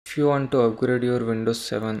If you want to upgrade your Windows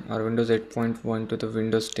 7 or Windows 8.1 to the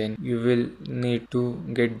Windows 10, you will need to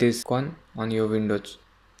get this icon on your Windows.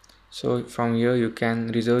 So from here you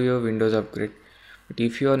can reserve your Windows upgrade. But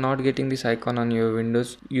if you are not getting this icon on your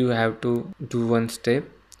Windows, you have to do one step.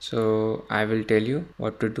 So I will tell you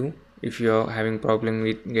what to do if you are having problem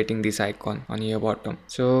with getting this icon on your bottom.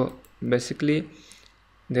 So basically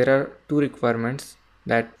there are two requirements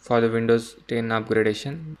that for the Windows 10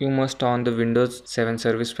 upgradation. You must on the Windows 7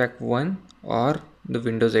 Service Pack 1 or the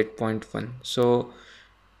Windows 8.1. So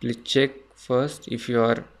please check first if you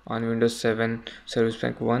are on Windows 7 Service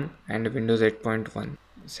Pack 1 and Windows 8.1.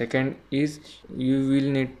 Second is you will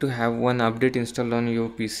need to have one update installed on your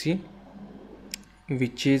PC,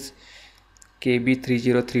 which is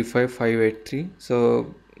KB3035583.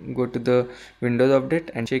 So go to the Windows update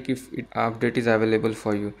and check if update is available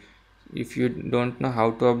for you. If you don't know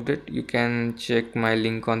how to update, you can check my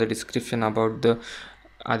link on the description about the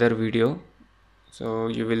other video, so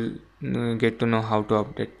you will get to know how to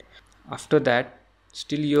update. After that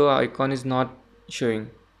still your icon is not showing,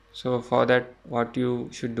 so for that what you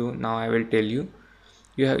should do now I will tell you.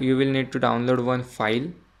 You will need to download one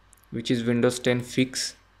file which is Windows 10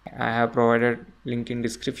 fix. I have provided link in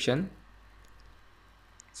description.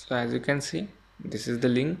 So as you can see, this is the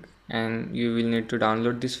link and you will need to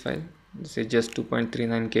download this file. This is just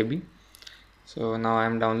 2.39 KB. So now I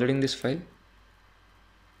am downloading this file,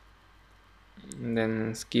 and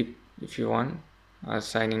then skip if you want or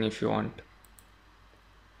sign in if you want.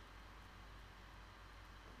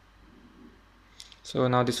 So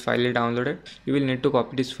now this file is downloaded. You will need to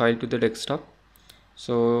copy this file to the desktop.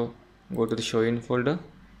 So go to the show in folder,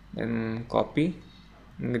 then copy,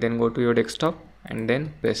 then go to your desktop and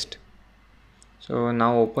then paste. So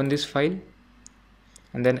now open this file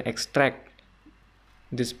and then extract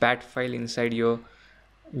this bat file inside your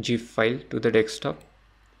zip file to the desktop.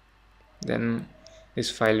 Then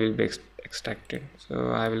this file will be extracted. So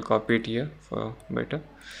I will copy it here for better.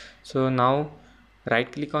 So now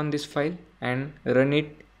right click on this file and run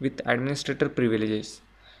it with administrator privileges.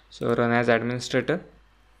 So run as administrator.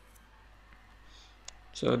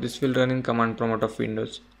 So this will run in command prompt of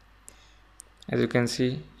Windows. As you can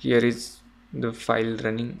see, here is the file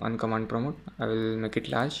running on command prompt. I will make it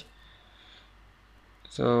large.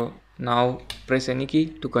 So now press any key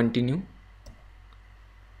to continue.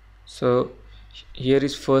 So here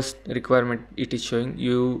is first requirement. It is showing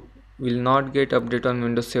you will not get update on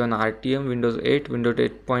Windows 7 RTM, Windows 8, Windows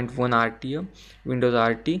 8.1 RTM, Windows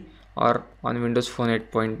RT, or on Windows Phone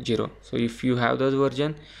 8.0. So if you have those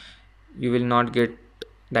version, you will not get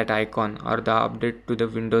that icon or the update to the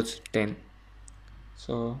Windows 10.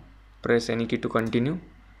 So press any key to continue.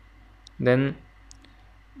 Then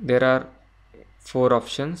there are 4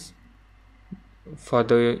 options for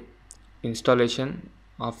the installation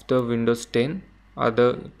of the Windows 10 or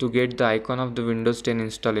to get the icon of the Windows 10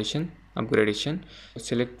 installation upgradation.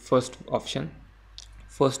 Select first option.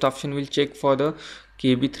 First option will check for the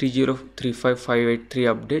KB3035583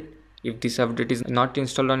 update. If this update is not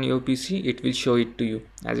installed on your PC, it will show it to you.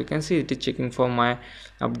 As you can see, it is checking for my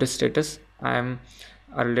update status. I am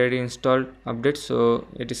already installed update, so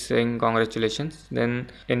it is saying congratulations. Then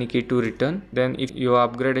any key to return. Then if your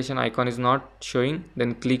upgradation icon is not showing,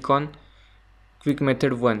 then click on quick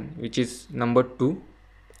method 1, which is number 2.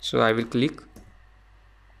 So I will click.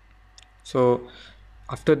 So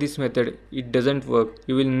after this method it doesn't work,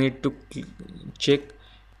 you will need to check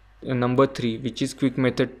number 3, which is quick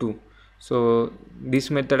method 2. So this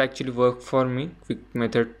method actually worked for me, quick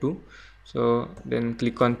method 2. So then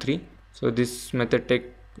click on 3. So this method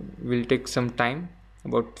will take some time,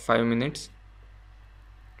 about 5 minutes.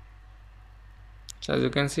 So as you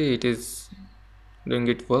can see, it is doing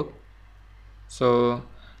it work. So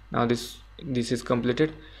now this is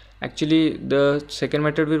completed. Actually the second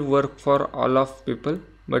method will work for all of people,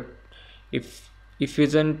 but if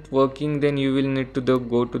isn't working, then you will need to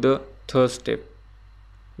go to the third step,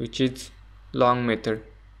 which is long method.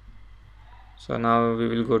 So now we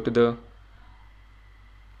will go to the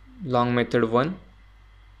long method 1.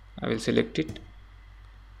 I will select it,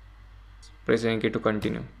 press any key to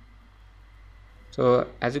continue. So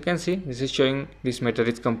as you can see, this is showing this method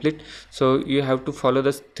is complete. So you have to follow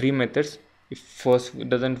the 3 methods. If first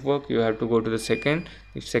doesn't work, you have to go to the second.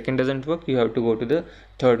 If second doesn't work, you have to go to the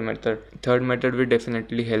third method. Third method will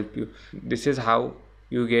definitely help you. This is how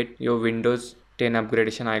you get your Windows 10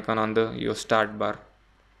 upgradation icon on your start bar.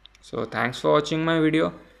 So thanks for watching my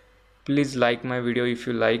video. Please like my video if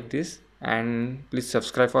you like this, and please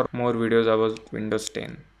subscribe for more videos about Windows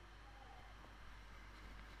 10.